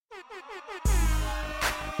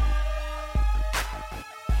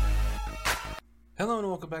Hello and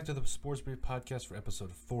welcome back to the Sports Brief Podcast for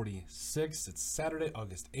episode 46. It's Saturday,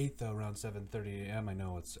 August 8th, around 7:30 a.m. I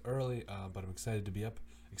know it's early, but I'm excited to be up.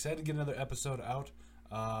 Excited to get another episode out.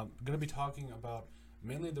 I'm going to be talking about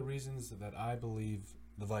mainly the reasons that I believe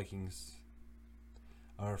the Vikings,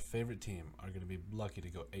 our favorite team, are going to be lucky to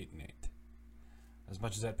go 8-8. As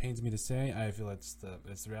much as that pains me to say, I feel it's the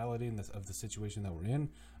reality of the situation that we're in.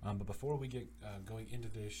 But before we get going into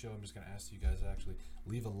today's show, I'm just going to ask you guys to actually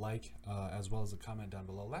leave a like as well as a comment down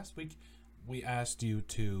below. Last week, we asked you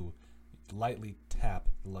to lightly tap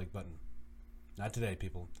the like button. Not today,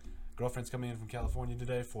 people. Girlfriend's coming in from California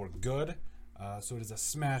today for good, so it is a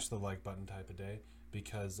smash the like button type of day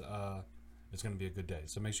because it's going to be a good day.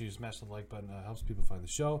 So make sure you smash the like button. Helps people find the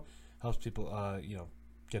show, helps people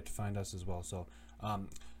get to find us as well. So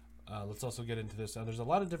let's also get into this. There's a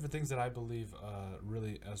lot of different things that I believe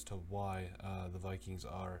really as to why the Vikings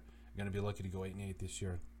are going to be lucky to go 8-8 this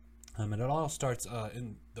year. And it all starts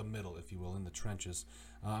in the middle, if you will, in the trenches.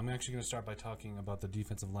 I'm actually going to start by talking about the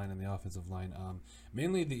defensive line and the offensive line.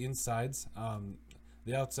 Mainly the insides.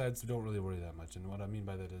 The outsides don't really worry that much. And what I mean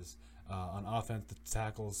by that is on offense, the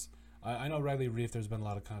tackles. I know Riley Reef, there's been a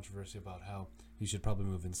lot of controversy about how he should probably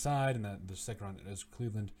move inside and that the second round is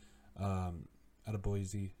Cleveland. Out of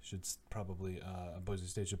Boise Boise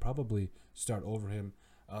State should probably start over him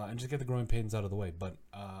and just get the growing pains out of the way. But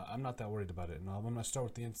I'm not that worried about it. And I'm going to start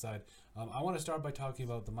with the inside. I want to start by talking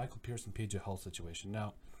about the Michael Pierce and PJ Hall situation.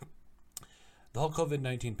 Now, the whole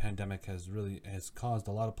COVID-19 pandemic has caused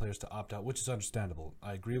a lot of players to opt out, which is understandable.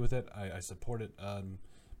 I agree with it. I support it.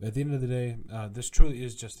 At the end of the day, this truly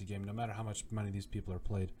is just a game. No matter how much money these people are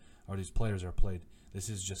played or these players are played, this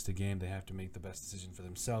is just a game. They have to make the best decision for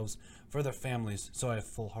themselves, for their families, so I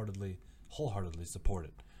wholeheartedly support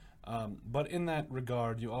it. But in that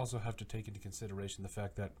regard, you also have to take into consideration the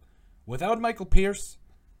fact that without Michael Pierce,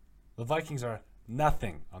 the Vikings are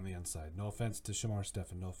nothing on the inside. No offense to Shamar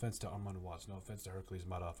Stephen, no offense to Armando Watts, no offense to Hercules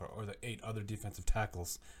Madoff, or the 8 other defensive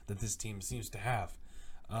tackles that this team seems to have.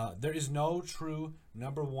 There is no true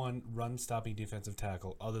number one run-stopping defensive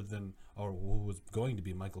tackle other than, or who was going to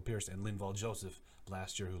be Michael Pierce and Linval Joseph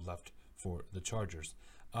last year, who left for the Chargers.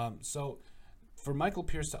 So for Michael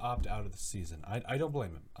Pierce to opt out of the season, I don't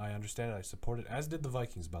blame him. I understand it. I support it, as did the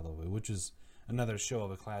Vikings, by the way, which is another show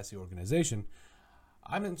of a classy organization.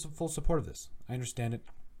 I'm in full support of this. I understand it.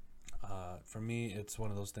 For me, it's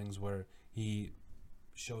one of those things where he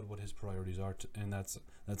showed what his priorities are, and that's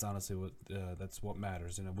honestly what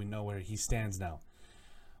matters. And we know where he stands now.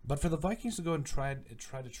 But for the Vikings to go and try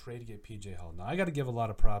to trade to get PJ Hall, now I got to give a lot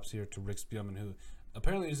of props here to Rick Spielman, who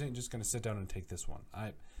apparently isn't just going to sit down and take this one.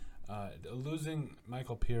 Losing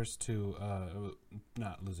Michael Pierce to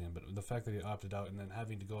not losing him, but the fact that he opted out and then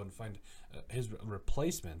having to go and find his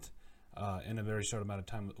replacement in a very short amount of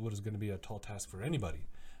time, what is going to be a tall task for anybody.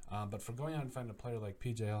 But for going out and finding a player like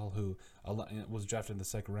PJ Hall, who was drafted in the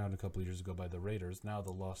second round a couple of years ago by the Raiders, now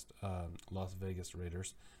the Las Vegas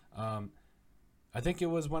Raiders, I think it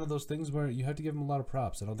was one of those things where you have to give him a lot of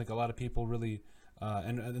props. I don't think a lot of people really,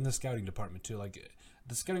 and in the scouting department too, like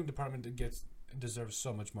the scouting department deserves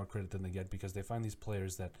so much more credit than they get because they find these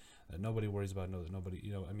players that nobody worries about,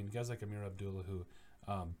 guys like Amir Abdullah, who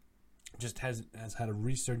just has had a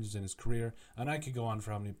resurgence in his career, and I could go on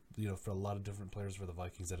for how many, for a lot of different players for the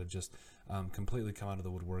Vikings that have just completely come out of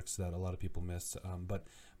the woodworks that a lot of people miss. But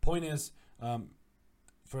point is,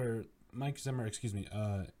 for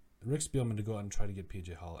Rick Spielman to go out and try to get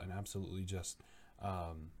PJ Hall and absolutely just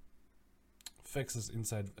fix this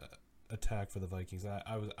inside attack for the Vikings.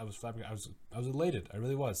 I was flabbergasted. I was elated. I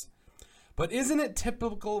really was. But isn't it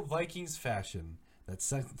typical Vikings fashion that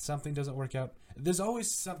something doesn't work out? There's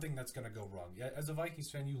always something that's going to go wrong. As a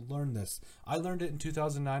Vikings fan, you learn this. I learned it in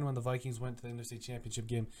 2009 when the Vikings went to the NFC Championship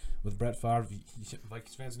game with Brett Favre.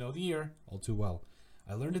 Vikings fans know the year all too well.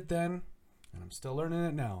 I learned it then, and I'm still learning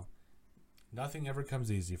it now. Nothing ever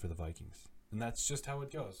comes easy for the Vikings, and that's just how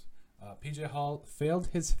it goes. PJ Hall failed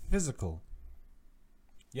his physical.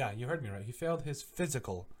 Yeah, you heard me right. He failed his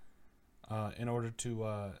physical in order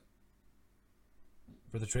to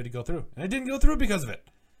for the trade to go through, and it didn't go through because of it.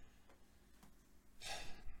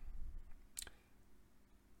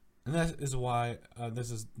 And that is why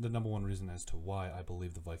this is the number one reason as to why I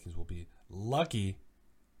believe the Vikings will be lucky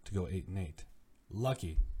to go 8-8.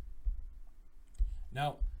 Lucky.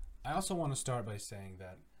 Now, I also want to start by saying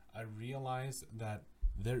that I realize that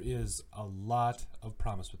there is a lot of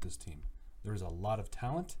promise with this team. There is a lot of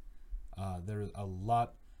talent. There is a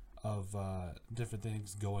lot of different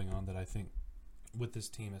things going on that I think with this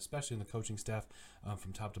team, especially in the coaching staff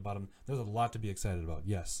from top to bottom, there's a lot to be excited about,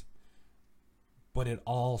 yes. But it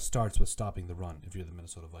all starts with stopping the run if you're the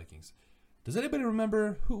Minnesota Vikings. Does anybody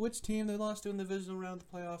remember which team they lost to in the divisional round of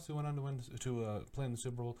the playoffs? Who went on to play in the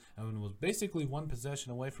Super Bowl and was basically one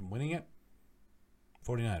possession away from winning it?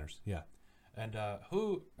 49ers, yeah. And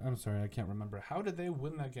I'm sorry, I can't remember. How did they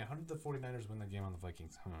win that game? How did the 49ers win that game on the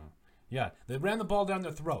Vikings? Yeah, they ran the ball down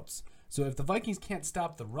their throats. So if the Vikings can't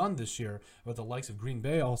stop the run this year, with the likes of Green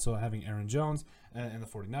Bay also having Aaron Jones and the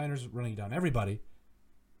 49ers running down everybody,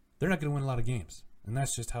 they're not going to win a lot of games. And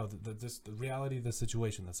that's just how the reality of the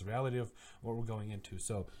situation. That's the reality of what we're going into.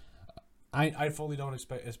 So I fully don't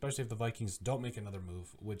expect, especially if the Vikings don't make another move,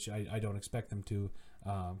 which I don't expect them to,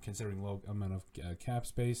 considering low amount of cap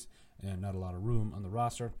space and not a lot of room on the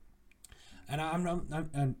roster. And I'm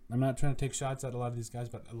not trying to take shots at a lot of these guys,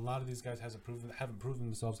 but a lot of these guys haven't proven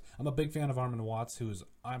themselves. I'm a big fan of Armon Watts, who is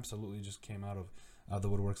absolutely just came out of the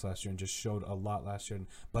woodworks last year and just showed a lot last year.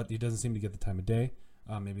 But he doesn't seem to get the time of day.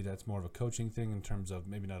 Maybe that's more of a coaching thing in terms of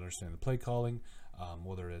maybe not understanding the play calling,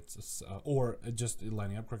 whether it's or just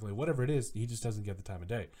lining up correctly. Whatever it is, he just doesn't get the time of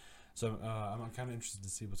day. So I'm kind of interested to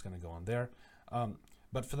see what's going to go on there.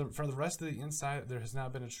 But for the rest of the inside, there has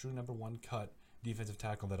not been a true number one cut defensive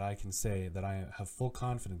tackle that I can say that I have full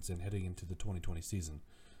confidence in heading into the 2020 season.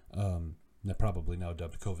 Probably now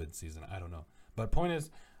dubbed COVID season. I don't know. But point is,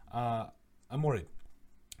 I'm worried.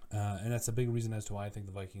 And that's a big reason as to why I think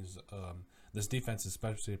the Vikings, this defense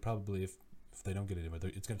especially, probably if they don't get it,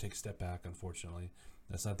 it's going to take a step back, unfortunately.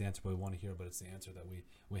 That's not the answer we want to hear, but it's the answer that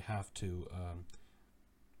we have to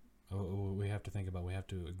think about, we have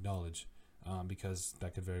to acknowledge, because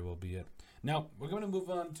that could very well be it. Now, we're going to move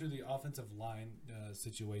on to the offensive line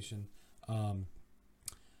situation.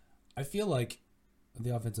 I feel like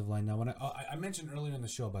the offensive line now, when I mentioned earlier in the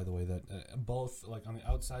show, by the way, that both like on the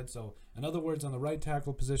outside, so in other words, on the right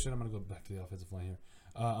tackle position, I'm going to go back to the offensive line here.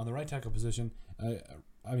 On the right tackle position,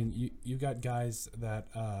 I mean, you got guys that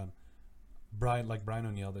Brian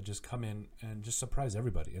O'Neill that just come in and just surprise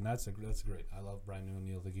everybody, and that's great. I love Brian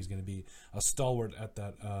O'Neill. I think he's going to be a stalwart at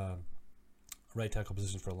that right tackle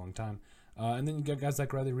position for a long time. And then you got guys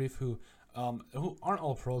like Riley Reif who aren't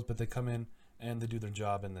all pros, but they come in and they do their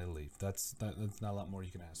job and they leave. That's not a lot more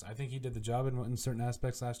you can ask. I think he did the job in certain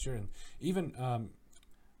aspects last year, and even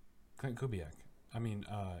Clint Kubiak. I mean,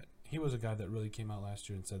 he was a guy that really came out last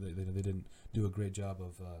year and said that they didn't do a great job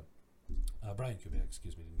of Brian Kubiak.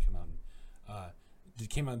 Excuse me, didn't come out and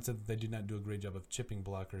came out and said that they did not do a great job of chipping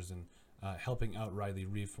blockers and helping out Riley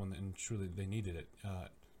Reif when and truly they needed it.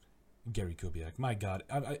 Gary Kubiak, my God,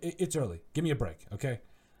 it's early. Give me a break, okay?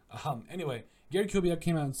 Anyway, Gary Kubiak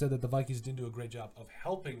came out and said that the Vikings didn't do a great job of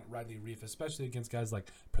helping Riley Reif, especially against guys like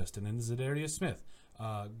Preston and Zadarius Smith,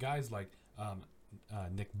 guys like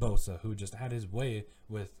Nick Bosa, who just had his way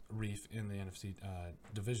with Reif in the NFC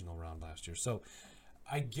divisional round last year. So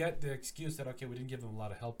I get the excuse that, okay, we didn't give them a lot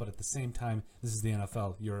of help, but at the same time, this is the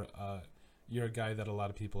NFL. You're a guy that a lot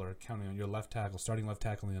of people are counting on. Your left tackle, starting left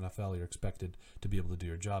tackle in the NFL, you're expected to be able to do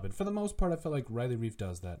your job. And for the most part, I feel like Riley Reif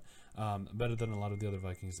does that better than a lot of the other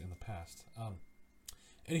Vikings in the past.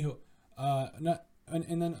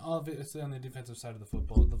 And then obviously on the defensive side of the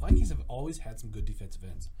football, the Vikings have always had some good defensive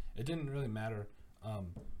ends. It didn't really matter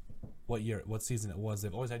what season it was.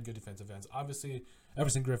 They've always had good defensive ends. Obviously,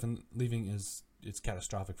 Everson Griffin leaving it's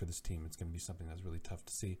catastrophic for this team. It's going to be something that's really tough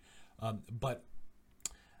to see. But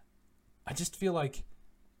I just feel like,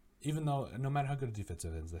 even though, no matter how good a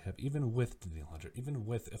defensive ends they have, even with Daniel Hunter, even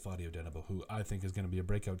with Ifeadi Odenigbo, who I think is going to be a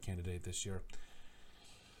breakout candidate this year,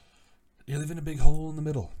 you're leaving a big hole in the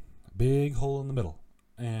middle.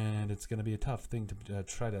 And it's going to be a tough thing to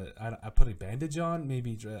try to I put a bandage on,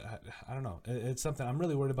 maybe. I don't know. It's something I'm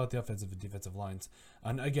really worried about, the offensive and defensive lines.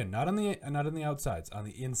 And again, not on the outsides, on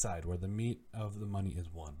the inside, where the meat of the money is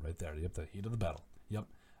won, right there. Yep, the heat of the battle. Yep.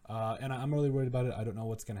 And I'm really worried about it. I don't know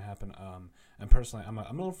what's going to happen. And personally, I'm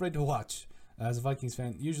a little afraid to watch. As a Vikings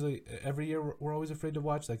fan, usually every year we're always afraid to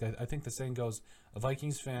watch. Like I think the saying goes,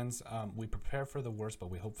 Vikings fans, we prepare for the worst,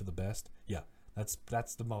 but we hope for the best. Yeah, that's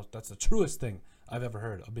the truest thing I've ever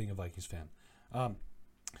heard of being a Vikings fan.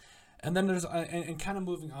 And then there's and kind of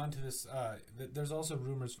moving on to this. There's also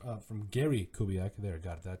rumors from Gary Kubiak, there,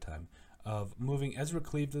 got it that time, of moving Ezra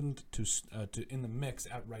Cleveland to in the mix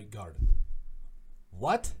at right guard.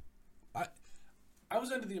 What? I was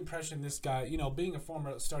under the impression this guy, being a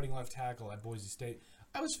former starting left tackle at Boise State,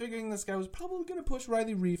 I was figuring this guy was probably going to push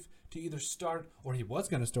Riley Reif to either start, or he was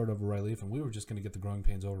going to start over Riley Reif, and we were just going to get the growing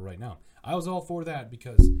pains over right now. I was all for that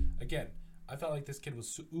because, again, I felt like this kid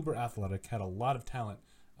was uber athletic, had a lot of talent,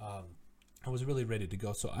 and was really ready to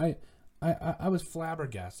go. So I was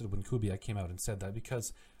flabbergasted when Kubiak came out and said that,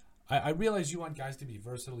 because I realize you want guys to be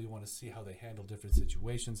versatile. You want to see how they handle different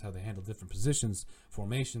situations, how they handle different positions,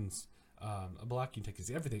 formations, blocking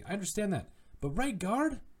techniques, everything. I understand that. But right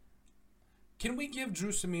guard, can we give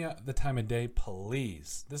Drew Samia the time of day,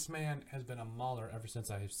 please? This man has been a mauler ever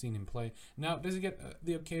since I have seen him play. Now, does he get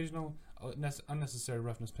the occasional unnecessary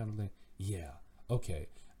roughness penalty? Yeah. Okay.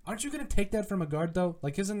 Aren't you going to take that from a guard, though?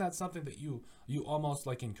 Like, isn't that something that you almost,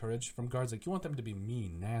 like, encourage from guards? Like, you want them to be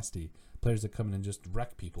mean, nasty players that come in and just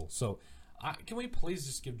wreck people. So, can we please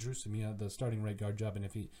just give Drew Samia the starting right guard job? And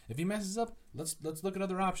if he messes up, let's look at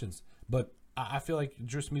other options. But I feel like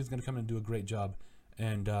Drew Samia is going to come in and do a great job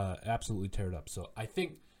and absolutely tear it up. So I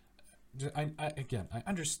think, I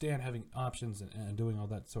understand having options and doing all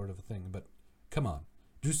that sort of a thing, but come on,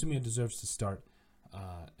 Drew Samia deserves to start.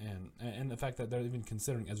 And the fact that they're even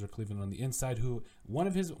considering Ezra Cleveland on the inside, who one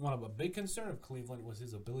of a big concern of Cleveland was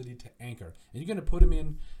his ability to anchor, and you're going to put him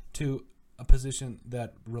into a position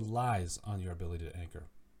that relies on your ability to anchor.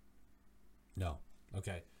 No,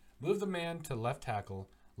 okay, move the man to left tackle,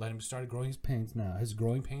 let him start growing his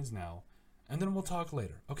growing pains now. And then we'll talk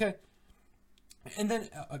later, okay? And then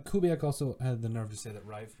Kubiak also had the nerve to say that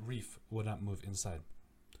Reef would not move inside.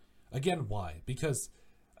 Again, why? Because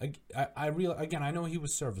I know he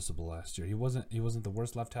was serviceable last year. He wasn't the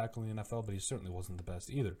worst left tackle in the NFL, but he certainly wasn't the best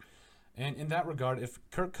either. And in that regard, if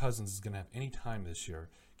Kirk Cousins is going to have any time this year,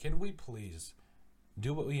 can we please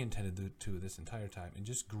do what we intended to this entire time and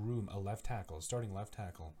just groom a starting left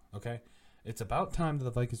tackle, okay? It's about time that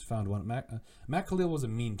the Vikings found one. Matt Khalil was a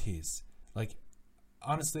mean tease. Like,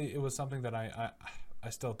 honestly, it was something that I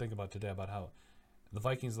still think about today, about how the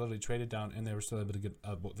Vikings literally traded down and they were still able to get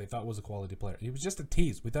what they thought was a quality player. He was just a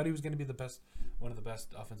tease. We thought he was going to be one of the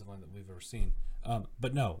best offensive line that we've ever seen.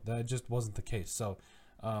 But no, that just wasn't the case. So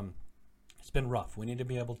it's been rough. We need to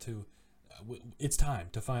be able to it's time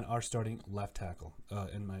to find our starting left tackle,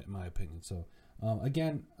 in my opinion. So,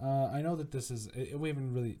 again, I know that we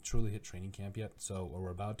haven't really truly hit training camp yet, or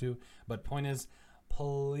we're about to. But point is,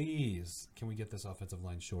 please, can we get this offensive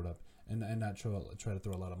line shored up and not try to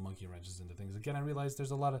throw a lot of monkey wrenches into things? Again, I realize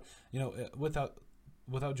there's a lot of,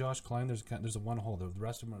 without Josh Klein, there's a one hole. The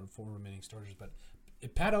rest of them are 4 remaining starters. But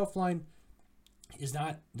if Pat Elflein does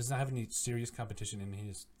not have any serious competition and he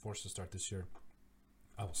is forced to start this year,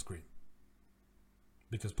 I will scream.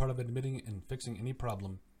 Because part of admitting and fixing any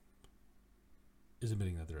problem is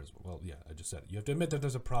admitting that there is. Well, yeah, I just said it. You have to admit that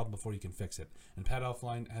there's a problem before you can fix it. And Pat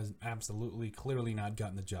Elflein has absolutely, clearly not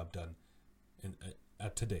gotten the job done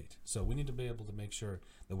to date. So we need to be able to make sure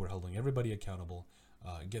that we're holding everybody accountable,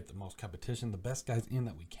 get the most competition, the best guys in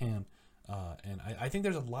that we can. And I think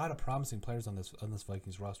there's a lot of promising players on this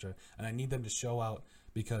Vikings roster, and I need them to show out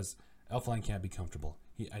because Elflein can't be comfortable.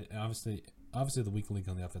 Obviously the weak link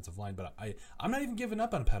on the offensive line, but I'm not even giving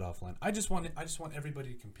up on Pat Elflein. I just want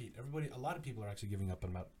everybody to compete. A lot of people are actually giving up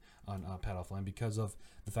on Pat Elflein because of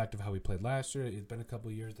the fact of how he played last year. It's been a couple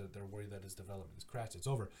of years that they're worried that his development is crashed. It's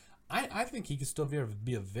over. I think he could still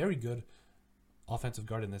be a very good offensive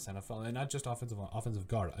guard in this NFL, and not just offensive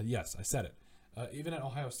guard. Yes, I said it. Even at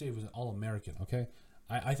Ohio State, he was an All-American. Okay.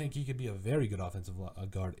 I think he could be a very good offensive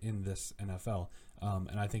guard in this NFL,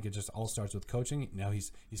 and I think it just all starts with coaching. Now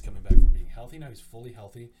he's coming back from being healthy. Now he's fully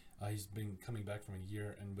healthy. He's been coming back from a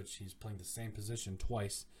year in which he's playing the same position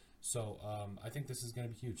twice. So I think this is going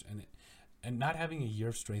to be huge. And not having a year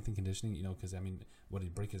of strength and conditioning, because what, did he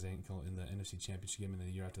break his ankle in the NFC Championship game, and then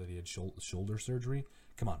the year after that he had shoulder surgery?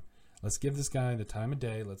 Come on. Let's give this guy the time of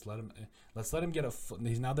day. Let's let him get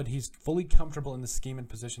now that he's fully comfortable in the scheme and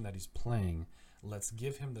position that he's playing. Let's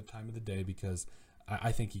give him the time of the day because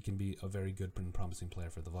I think he can be a very good and promising player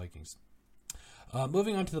for the Vikings.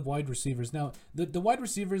 Moving on to the wide receivers. Now, the wide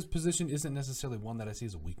receivers position isn't necessarily one that I see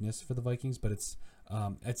as a weakness for the Vikings, but it's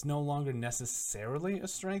no longer necessarily a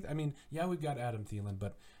strength. We've got Adam Thielen,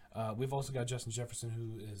 but we've also got Justin Jefferson,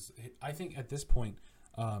 who is, I think at this point,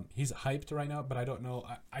 he's hyped right now, but I don't know.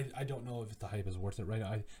 I don't know if the hype is worth it right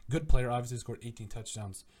now. Good player, obviously scored 18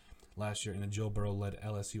 touchdowns last year in a Joe Burrow-led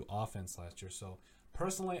LSU offense last year. So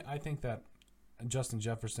personally, I think that Justin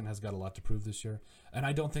Jefferson has got a lot to prove this year, and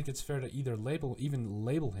I don't think it's fair to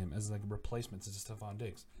label him as like a replacement to Stephon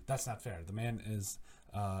Diggs. That's not fair. The man is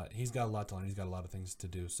he's got a lot to learn. He's got a lot of things to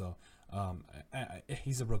do. So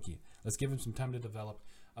he's a rookie. Let's give him some time to develop.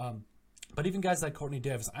 But even guys like Courtney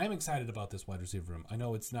Davis, I'm excited about this wide receiver room. I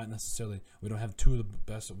know it's not necessarily, we don't have two of the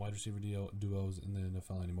best wide receiver duos in the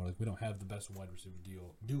NFL anymore. Like, we don't have the best wide receiver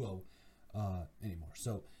duo anymore.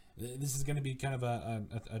 So this is going to be kind of a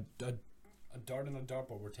dart in the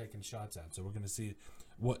dartboard we're taking shots at. So we're going to see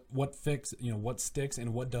what sticks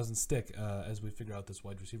and what doesn't stick as we figure out this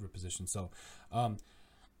wide receiver position. So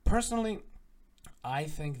personally, I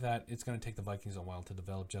think that it's going to take the Vikings a while to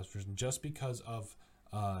develop Jefferson just because of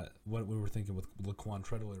what we were thinking with Laquan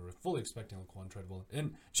Treadwell. We were fully expecting Laquan Treadwell.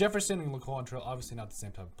 And Jefferson and Laquan Treadwell, obviously not the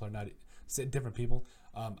same type of player, not different people.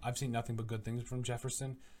 I've seen nothing but good things from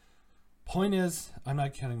Jefferson. Point is, I'm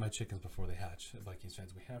not counting my chickens before they hatch, Vikings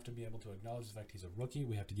fans. We have to be able to acknowledge the fact he's a rookie.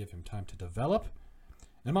 We have to give him time to develop.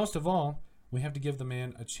 And most of all, we have to give the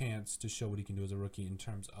man a chance to show what he can do as a rookie in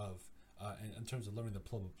terms of learning the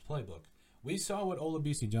playbook. We saw what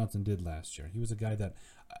Olabisi Johnson did last year. He was a guy that,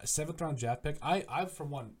 7th-round draft pick. I for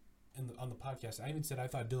one, on the podcast, I even said I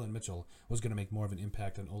thought Dylan Mitchell was going to make more of an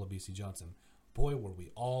impact than Olabisi Johnson. Boy, were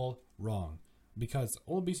we all wrong. Because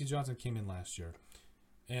Olabisi Johnson came in last year,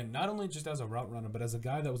 and not only just as a route runner, but as a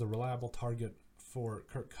guy that was a reliable target for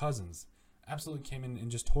Kirk Cousins, absolutely came in and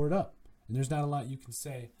just tore it up. And there's not a lot you can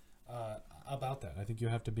say about that. I think you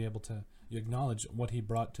have to be able to acknowledge what he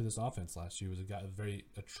brought to this offense last year. He was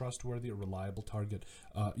a trustworthy, a reliable target,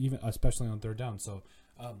 even especially on third down. So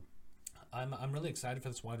I'm really excited for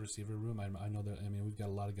this wide receiver room. I know that we've got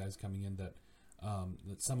a lot of guys coming in that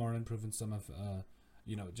some are improving, some have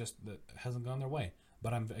just that hasn't gone their way.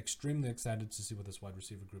 But I'm extremely excited to see what this wide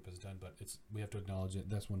receiver group has done. But we have to acknowledge it.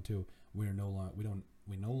 This one too. We no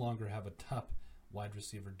longer have a top wide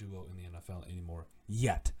receiver duo in the NFL anymore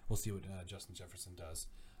yet. We'll see what Justin Jefferson does.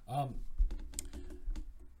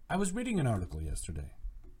 I was reading an article yesterday.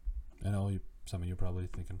 I know some of you are probably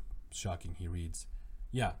thinking, shocking, he reads.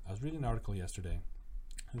 Yeah, I was reading an article yesterday.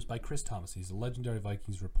 It was by Chris Thomas. He's a legendary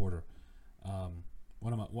Vikings reporter. He's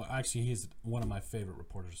one of my favorite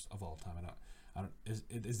reporters of all time.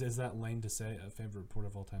 Is that lame to say, a favorite reporter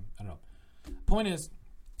of all time? I don't know. Point is,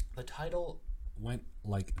 the title went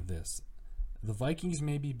like this. The Vikings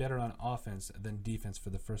may be better on offense than defense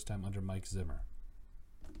for the first time under Mike Zimmer.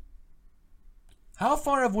 How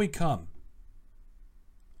far have we come?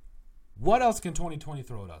 What else can 2020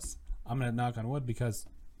 throw at us? I'm going to knock on wood because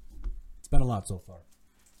it's been a lot so far.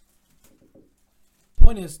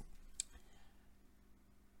 Point is,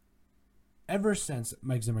 ever since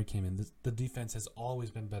Mike Zimmer came in, the defense has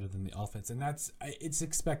always been better than the offense, and it's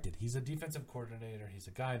expected. He's a defensive coordinator. He's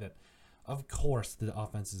a guy that, of course, the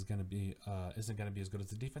offense is going to be isn't going to be as good as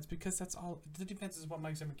the defense because that's all. The defense is what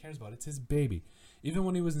Mike Zimmer cares about. It's his baby. Even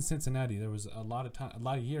when he was in Cincinnati, there was a lot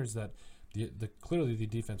of years that clearly the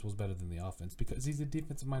defense was better than the offense because he's a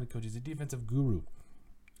defensive-minded coach. He's a defensive guru.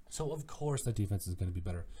 So of course the defense is going to be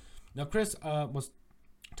better. Now Chris was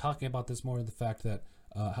talking about this more, the fact that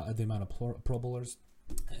the amount of Pro Bowlers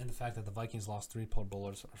and the fact that the Vikings lost 3 Pro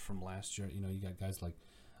Bowlers from last year. You got guys like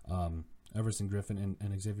Everson Griffin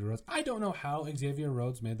and Xavier Rhodes. I don't know how Xavier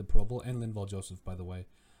Rhodes made the Pro Bowl, and Linval Joseph, by the way.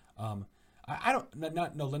 Linval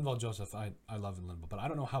Joseph. I love Linval, but I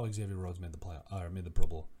don't know how Xavier Rhodes made the Pro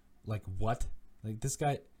Bowl. Like what? Like this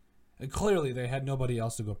guy. Clearly, they had nobody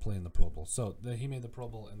else to go play in the Pro Bowl, so he made the Pro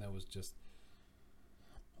Bowl, and that was just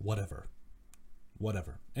whatever.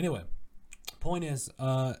 Anyway, point is,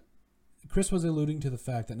 Chris was alluding to the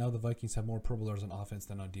fact that now the Vikings have more Pro Bowlers on offense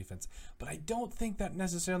than on defense, but I don't think that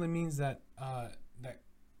necessarily means that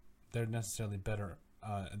they're necessarily better.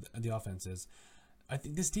 The offense is. I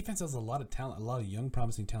think this defense has a lot of talent, a lot of young,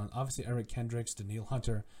 promising talent. Obviously, Eric Kendricks, Daniil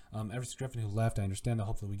Hunter, Everson Griffin, who left. I understand that.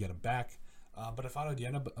 Hopefully, we get him back. But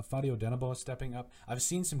Fadio Denabo is stepping up. I've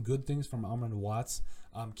seen some good things from Amon Watts.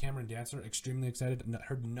 Cameron Dancer, extremely excited.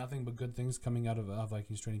 Heard nothing but good things coming out of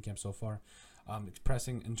Vikings training camp so far.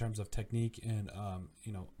 Expressing in terms of technique and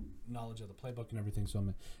knowledge of the playbook and everything. So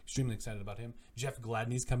I'm extremely excited about him. Jeff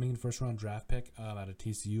Gladney's coming in, first-round draft pick out of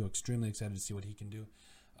TCU. Extremely excited to see what he can do.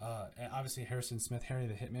 And obviously Harrison Smith, Harry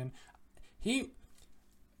the Hitman.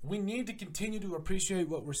 We need to continue to appreciate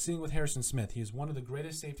what we're seeing with Harrison Smith. He is one of the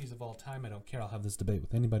greatest safeties of all time. I don't care. I'll have this debate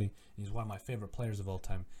with anybody. He's one of my favorite players of all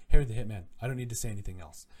time. Harry the Hitman. I don't need to say anything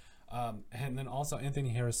else. And then also Anthony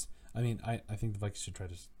Harris. I think the Vikings should try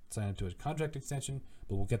to sign him to a contract extension,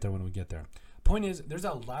 but we'll get there when we get there. Point is, there's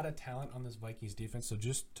a lot of talent on this Vikings defense, so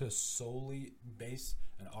just to solely base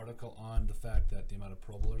an article on the fact that the amount of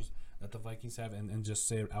Pro Bowlers that the Vikings have and just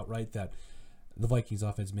say outright that the Vikings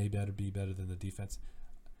offense may be better than the defense,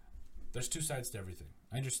 there's two sides to everything.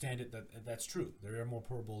 I understand it that's true. There are more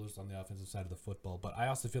Pro Bowlers on the offensive side of the football, but I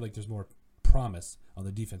also feel like there's more promise on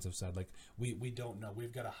the defensive side. Like we don't know.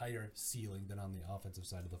 We've got a higher ceiling than on the offensive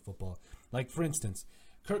side of the football. Like for instance,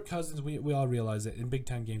 Kirk Cousins, we all realize that in big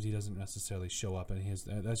time games he doesn't necessarily show up, and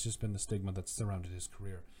that's just been the stigma that's surrounded his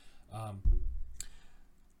career.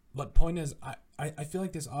 But point is, I feel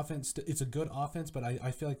like this offense, it's a good offense, but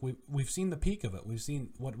I feel like we've seen the peak of it. We've seen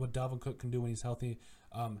what Dalvin Cook can do when he's healthy.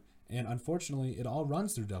 And unfortunately, it all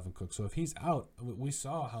runs through Dalvin Cook. So if he's out, we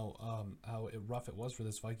saw how rough it was for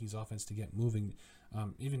this Vikings offense to get moving,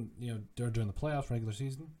 even during the playoffs, regular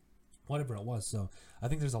season. whatever it was. So I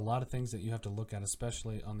think there's a lot of things that you have to look at,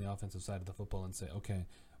 especially on the offensive side of the football, and say, okay,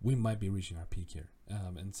 we might be reaching our peak here.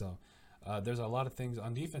 And so there's a lot of things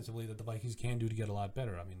on defensively that the Vikings can do to get a lot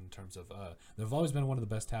better. I mean, in terms of they've always been one of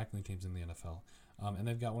the best tackling teams in the NFL, and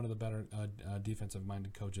they've got one of the better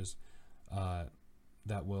defensive-minded coaches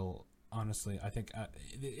that will, honestly, I think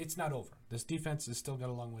it's not over. This defense has still got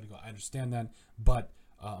a long way to go. I understand that, but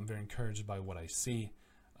I'm very encouraged by what I see.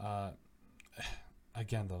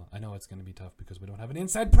 Again, though, I know it's going to be tough because we don't have an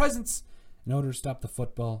inside presence in order to stop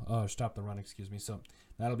the run, excuse me. So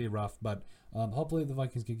that'll be rough, but hopefully the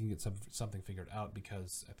Vikings can get something figured out,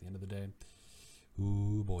 because at the end of the day,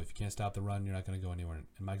 ooh boy, if you can't stop the run, you're not going to go anywhere. And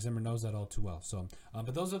Mike Zimmer knows that all too well. So,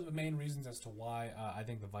 but those are the main reasons as to why I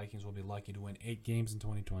think the Vikings will be lucky to win 8 games in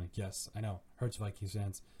 2020. Yes, I know, hurts Vikings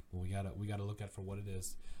fans, but we gotta look at it for what it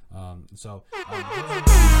is.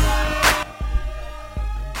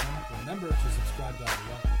 Remember to subscribe down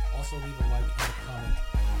below. Also leave a like and a comment